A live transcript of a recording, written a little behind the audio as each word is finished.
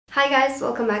Hi guys,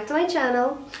 welcome back to my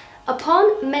channel.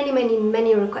 Upon many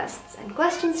requests and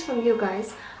questions from you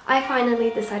guys, I finally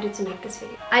decided to make this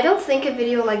video. I don't think a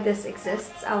video like this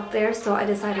exists out there, so I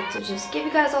decided to just give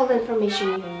you guys all the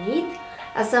information you need.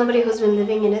 As somebody who's been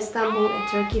living in Istanbul in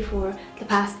Turkey for the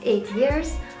past 8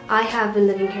 years, I have been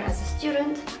living here as a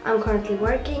student. I'm currently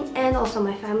working and also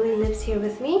my family lives here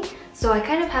with me. So I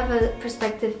kind of have a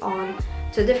perspective on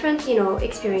two different,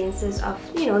 experiences of,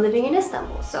 living in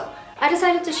Istanbul. So I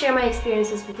decided to share my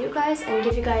experiences with you guys and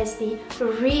give you guys the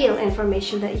real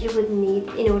information that you would need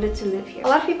in order to live here. A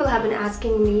lot of people have been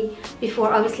asking me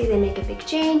before, obviously they make a big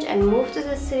change and move to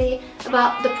the city,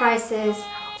 about the prices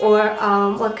or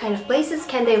what kind of places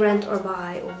can they rent or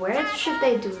buy, or where should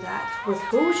they do that, with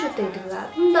who should they do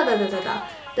that,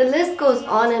 The list goes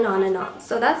on and on and on.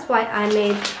 So that's why I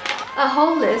made a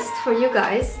whole list for you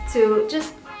guys to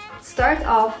just start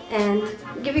off and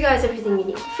give you guys everything you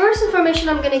need. First information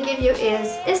I'm gonna give you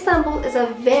is Istanbul is a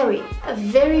very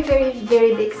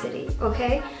big city,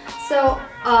 okay? So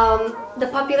the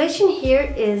population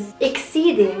here is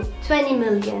exceeding 20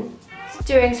 million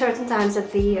during certain times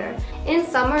of the year. In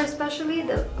summer especially,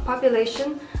 the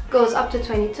population goes up to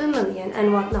 22 million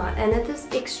and whatnot, and it is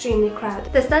extremely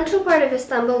crowded. The central part of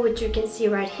Istanbul, which you can see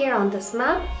right here on this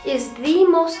map, is the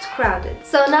most crowded.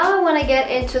 So now I want to get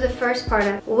into the first part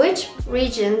of which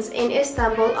regions in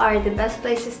Istanbul are the best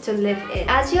places to live in.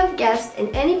 As you have guessed,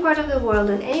 in any part of the world,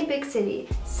 in any big city,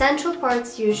 central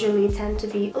parts usually tend to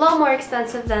be a lot more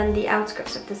expensive than the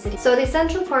outskirts of the city. So the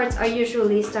central parts are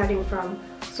usually starting from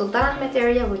Sultanahmet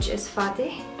area, which is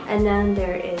Fatih, and then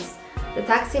there is the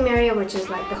Taksim area, which is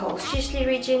like the whole Şişli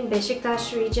region,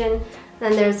 Beşiktaş region,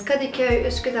 then there's Kadıköy,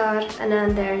 Üsküdar, and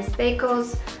then there's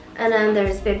Beykoz, and then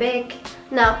there's Bebek.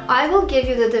 Now, I will give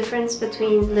you the difference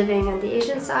between living on the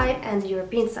Asian side and the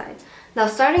European side. Now,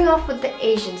 starting off with the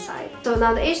Asian side. So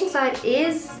now the Asian side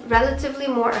is relatively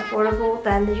more affordable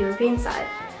than the European side.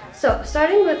 So,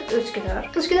 starting with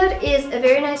Üsküdar. Üsküdar is a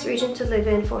very nice region to live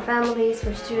in for families,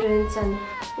 for students, and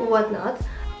whatnot.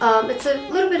 It's a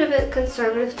little bit of a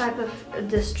conservative type of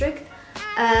district,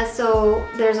 so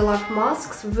there's a lot of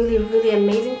mosques, really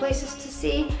amazing places to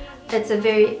see. It's a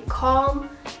very calm,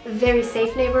 very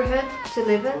safe neighborhood to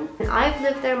live in. And I've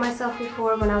lived there myself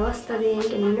before when I was studying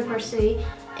in university,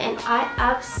 and I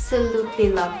absolutely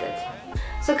loved it.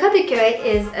 So Kadıköy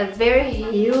is a very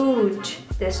huge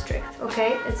district,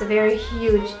 okay? It's a very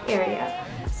huge area.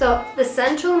 So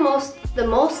the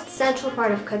most central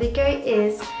part of Kadıköy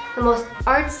is the most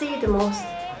artsy, the most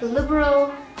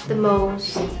liberal, the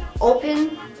most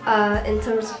open in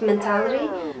terms of mentality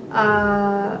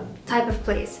type of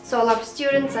place. So a lot of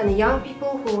students and young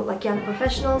people who, like young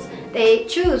professionals, they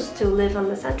choose to live on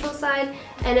the central side,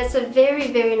 and it's a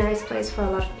very nice place for a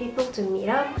lot of people to meet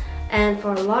up and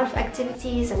for a lot of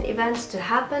activities and events to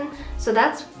happen. So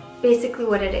that's basically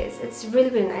what it is. It's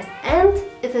really nice, and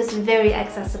it is very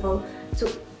accessible to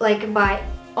by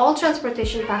all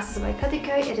transportation passes by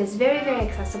Kadıköy. It is very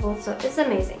accessible, so it's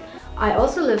amazing. I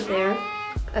also lived there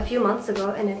a few months ago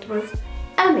and it was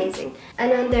amazing.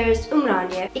 And then there's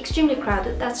Ümraniye, extremely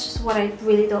crowded. That's just what I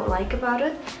really don't like about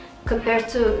it. Compared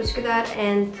to Üsküdar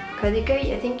and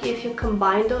Kadıköy, I think if you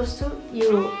combine those two,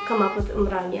 you come up with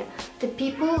Ümraniye. The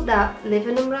people that live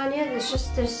in Ümraniye,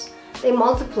 they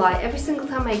multiply. Every single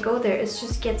time I go there, it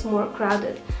just gets more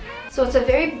crowded. So it's a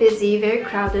very busy, very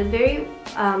crowded, very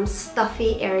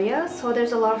stuffy area, so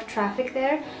there's a lot of traffic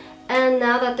there. And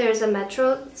now that there's a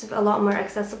metro, it's a lot more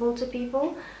accessible to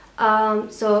people.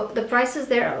 So the prices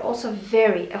there are also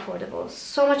very affordable,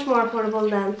 so much more affordable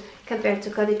than compared to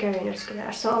Kadıköy and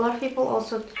Üsküdar. So a lot of people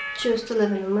also choose to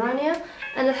live in Ümraniye,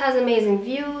 and it has amazing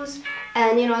views.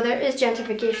 And there is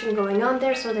gentrification going on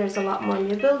there, so there's a lot more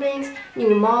new buildings,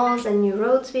 new malls, and new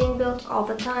roads being built all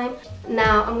the time.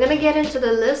 Now, I'm gonna get into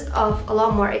the list of a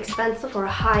lot more expensive or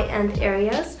high-end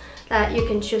areas that you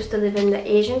can choose to live in the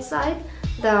Asian side.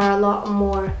 There are a lot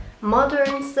more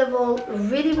modern, civil,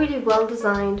 really well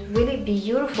designed, really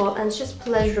beautiful, and it's just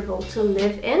pleasurable to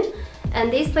live in.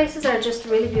 And these places are just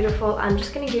really beautiful. I'm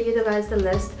just gonna give you guys the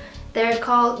list. They're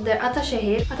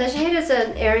Ataşehir. Ataşehir is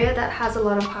an area that has a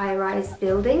lot of high-rise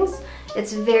buildings.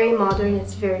 It's very modern,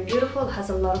 it's very beautiful, it has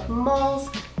a lot of malls.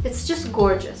 It's just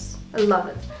gorgeous. I love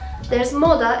it. There's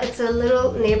Moda. It's a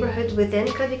little neighborhood within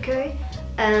Kadıköy,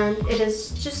 and it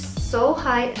is just so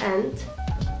high-end.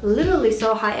 Literally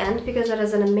so high-end, because it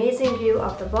has an amazing view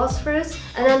of the Bosphorus.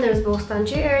 And then there's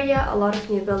Bostancı area, a lot of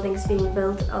new buildings being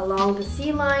built along the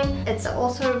sea line. It's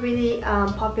also a really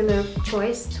popular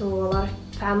choice to a lot of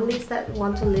families that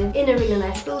want to live in a really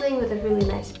nice building with a really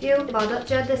nice view. Bağdat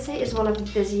Caddesi is one of the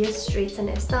busiest streets in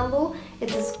Istanbul. It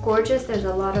is gorgeous. There's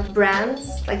a lot of brands,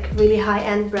 like really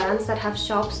high-end brands that have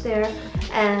shops there,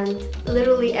 and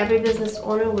literally every business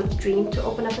owner would dream to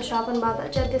open up a shop on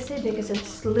Bağdat Caddesi because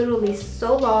it's literally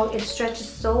so long, it stretches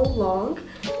so long,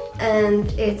 and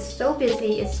it's so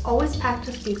busy. It's always packed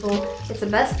with people. It's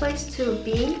the best place to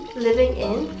be living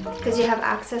in because you have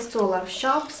access to a lot of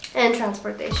shops and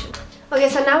transportation. Okay,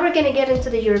 so now we're gonna get into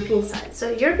the European side. So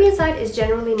European side is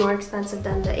generally more expensive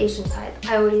than the Asian side.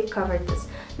 I already covered this.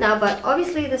 Now, but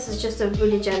obviously this is just a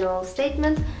really general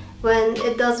statement when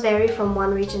it does vary from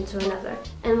one region to another.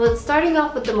 And with starting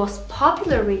off with the most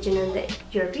popular region in the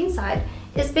European side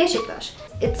is Beşiktaş.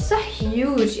 It's a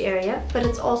huge area, but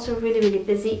it's also really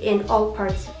busy in all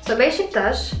parts. So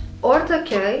Beşiktaş,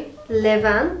 Ortaköy,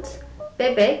 Levent,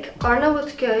 Bebek,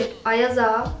 Arnavutköy,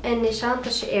 Ayaza, and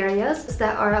Nişantaşı areas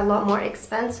that are a lot more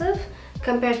expensive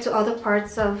compared to other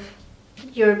parts of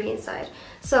European side.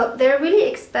 So they're really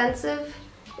expensive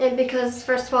because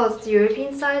first of all it's the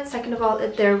European side, second of all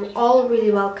they're all really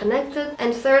well connected,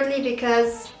 and thirdly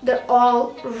because they're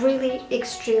all really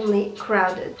extremely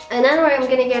crowded. And then where I'm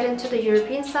gonna get into the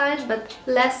European side but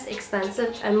less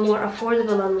expensive and more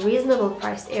affordable and reasonable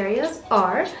priced areas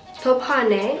are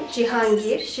Tophane,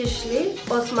 Cihangir, Şişli,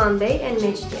 Osman Bey, and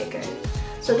Mecidiyeköy.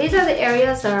 So these are the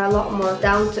areas that are a lot more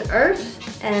down to earth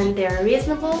and they're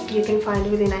reasonable. You can find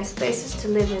really nice places to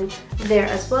live in there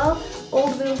as well.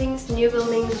 Old buildings, new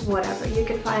buildings, whatever. You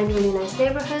can find really nice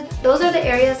neighborhoods. Those are the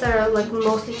areas that are like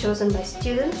mostly chosen by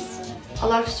students. A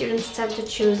lot of students tend to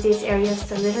choose these areas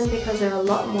to live in because they're a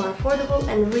lot more affordable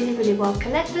and really well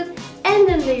connected. And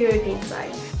then the European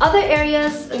side. Other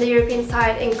areas in the European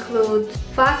side include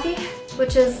Fatih,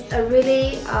 which is a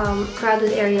really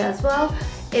crowded area as well.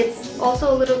 It's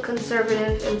also a little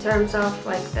conservative in terms of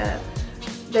like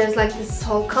there's like this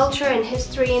whole culture and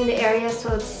history in the area,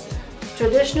 so it's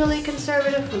traditionally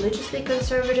conservative, religiously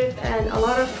conservative, and a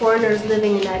lot of foreigners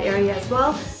living in that area as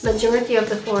well. Majority of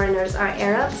the foreigners are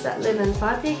Arabs that live in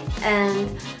Fatih, and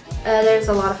there's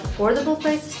a lot of affordable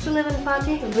places to live in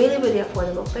Fatih, really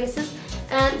affordable places,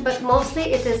 but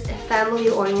mostly it is a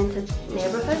family-oriented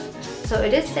neighborhood. So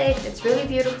it is safe, it's really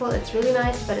beautiful, it's really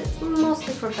nice, but it's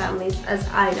mostly for families as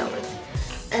I know it.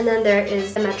 And then there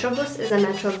is a Metrobus, is a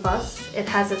metro bus. It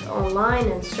has its own line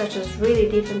and stretches really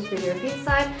deep into the European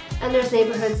side. And there's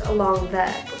neighborhoods along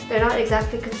that. They're not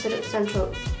exactly considered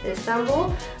central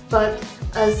Istanbul, but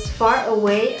as far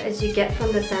away as you get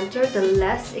from the center, the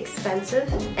less expensive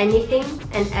anything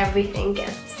and everything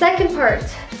gets. Second part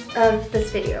of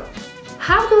this video.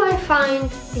 How do I find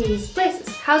these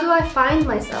places? How do I find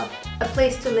myself a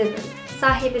place to live in?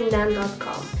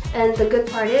 Sahibinden.com. And the good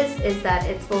part is that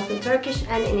it's both in Turkish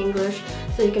and in English,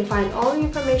 so you can find all the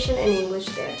information in English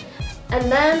there. And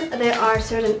then there are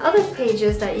certain other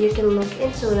pages that you can look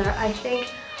into that are, I think,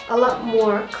 a lot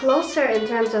more closer in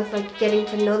terms of like getting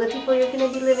to know the people you're going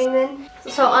to be living in.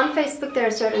 So on Facebook there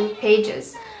are certain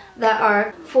pages that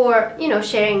are for, you know,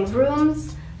 sharing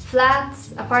rooms,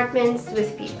 flats, apartments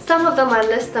with people. Some of them I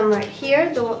list them right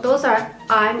here. Those are,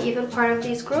 I'm even part of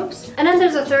these groups. And then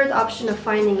there's a third option of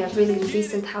finding a really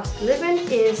decent house to live in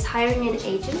is hiring an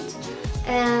agent.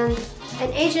 And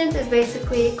an agent is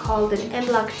basically called an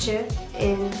emlakçı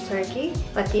in Turkey,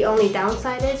 but the only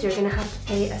downside is you're gonna have to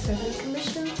pay a certain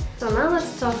commission. So now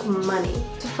let's talk money.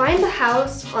 To find a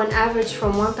house on average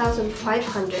from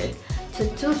 1,500 to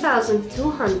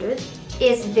 2,200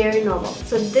 is very normal.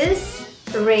 So this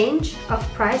range of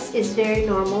price is very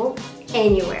normal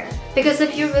anywhere, because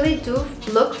if you really do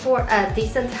look for a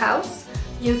decent house,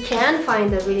 you can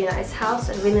find a really nice house,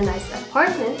 a really nice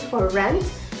apartment for rent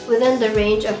within the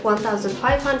range of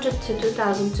 1,500 to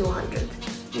 2,200.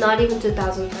 Not even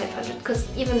 2,500, because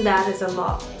even that is a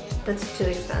lot. That's too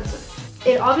expensive.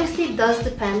 It obviously does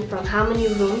depend from how many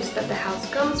rooms that the house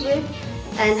comes with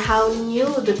and how new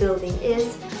the building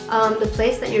is. The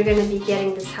place that you're going to be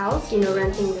getting this house, you know,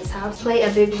 renting this house, play a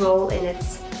big role in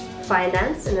its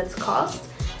finance and its cost.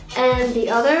 And the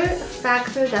other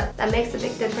factor that makes a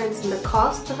big difference in the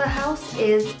cost of a house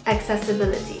is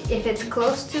accessibility. If it's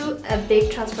close to a big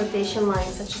transportation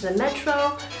line such as a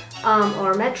metro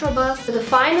or metro bus. So the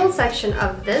final section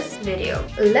of this video,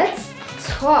 let's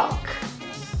talk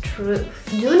truth.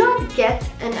 Do not get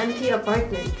an empty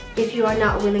apartment if you are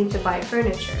not willing to buy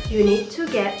furniture. You need to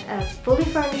get a fully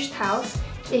furnished house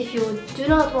if you do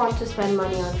not want to spend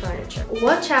money on furniture.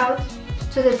 Watch out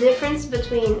to the difference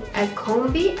between a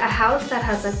combi, a house that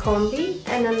has a combi,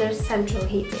 and then there's central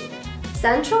heating.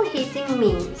 Central heating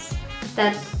means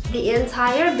that the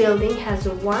entire building has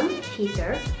one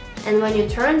heater and when you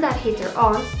turn that heater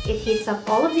on, it heats up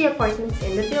all of the apartments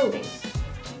in the building.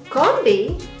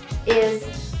 Combi is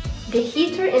the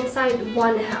heater inside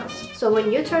one house. So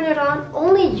when you turn it on,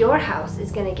 only your house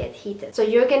is gonna get heated. So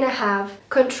you're gonna have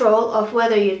control of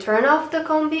whether you turn off the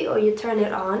combi or you turn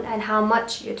it on and how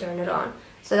much you turn it on.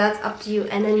 So that's up to you,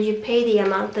 and then you pay the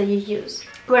amount that you use.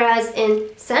 Whereas in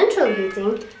central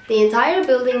heating, the entire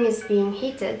building is being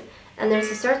heated and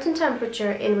there's a certain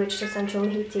temperature in which the central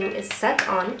heating is set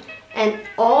on, and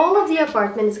all of the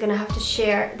apartment is gonna have to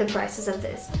share the prices of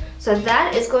this. So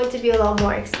that is going to be a lot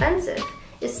more expensive,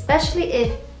 especially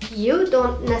if you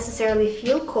don't necessarily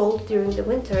feel cold during the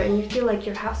winter and you feel like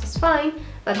your house is fine,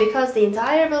 but because the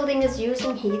entire building is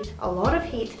using heat, a lot of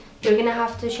heat, you're gonna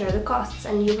have to share the costs,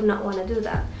 and you would not want to do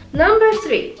that. Number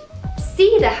 3,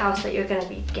 see the house that you're gonna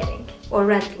be getting or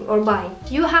renting or buying.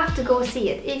 You have to go see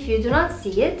it. If you do not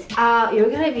see it, you're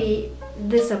gonna be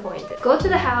disappointed. Go to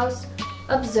the house,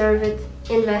 observe it,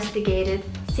 investigate it,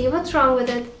 see what's wrong with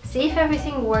it, see if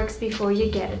everything works before you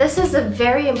get it. This is a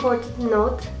very important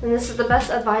note, and this is the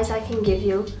best advice I can give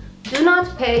you. Do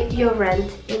not pay your rent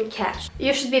in cash.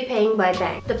 You should be paying by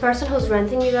bank. The person who's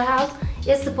renting you the house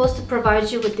is supposed to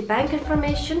provide you with the bank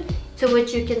information to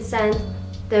which you can send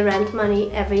the rent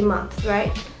money every month,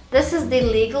 right? This is the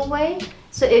legal way.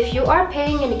 So if you are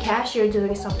paying in cash, you're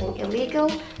doing something illegal,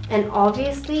 and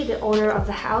obviously the owner of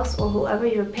the house or whoever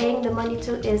you're paying the money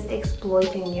to is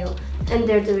exploiting you, and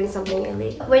they're doing something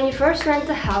illegal. When you first rent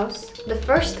a house, the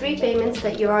first 3 payments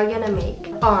that you are gonna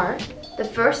make are the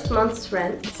first month's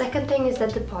rent. Second thing is the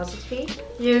deposit fee.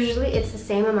 Usually it's the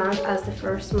same amount as the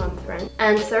first month rent.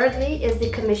 And thirdly is the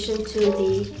commission to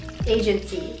the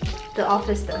agency, the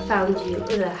office that found you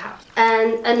the house.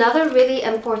 And another really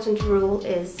important rule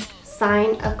is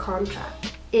sign a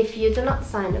contract. If you do not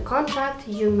sign a contract,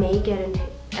 you may get in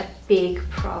a big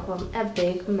problem, a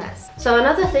big mess. So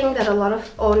another thing that a lot of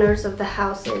owners of the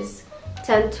houses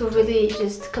tend to really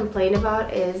just complain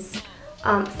about is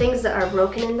things that are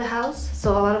broken in the house.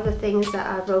 So a lot of the things that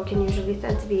are broken usually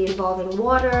tend to be involving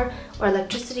water or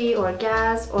electricity or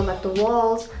gas, or like the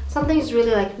walls. Something's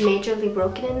really like majorly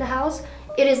broken in the house.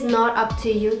 It is not up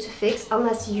to you to fix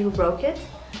unless you broke it,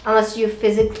 unless you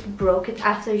physically broke it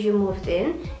after you moved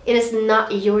in. It is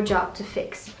not your job to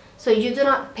fix. So you do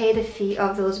not pay the fee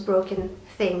of those broken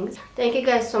things. Thank you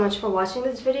guys so much for watching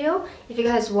this video. If you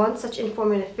guys want such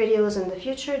informative videos in the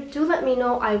future, do let me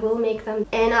know. I will make them,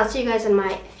 and I'll see you guys in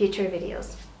my future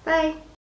videos. Bye!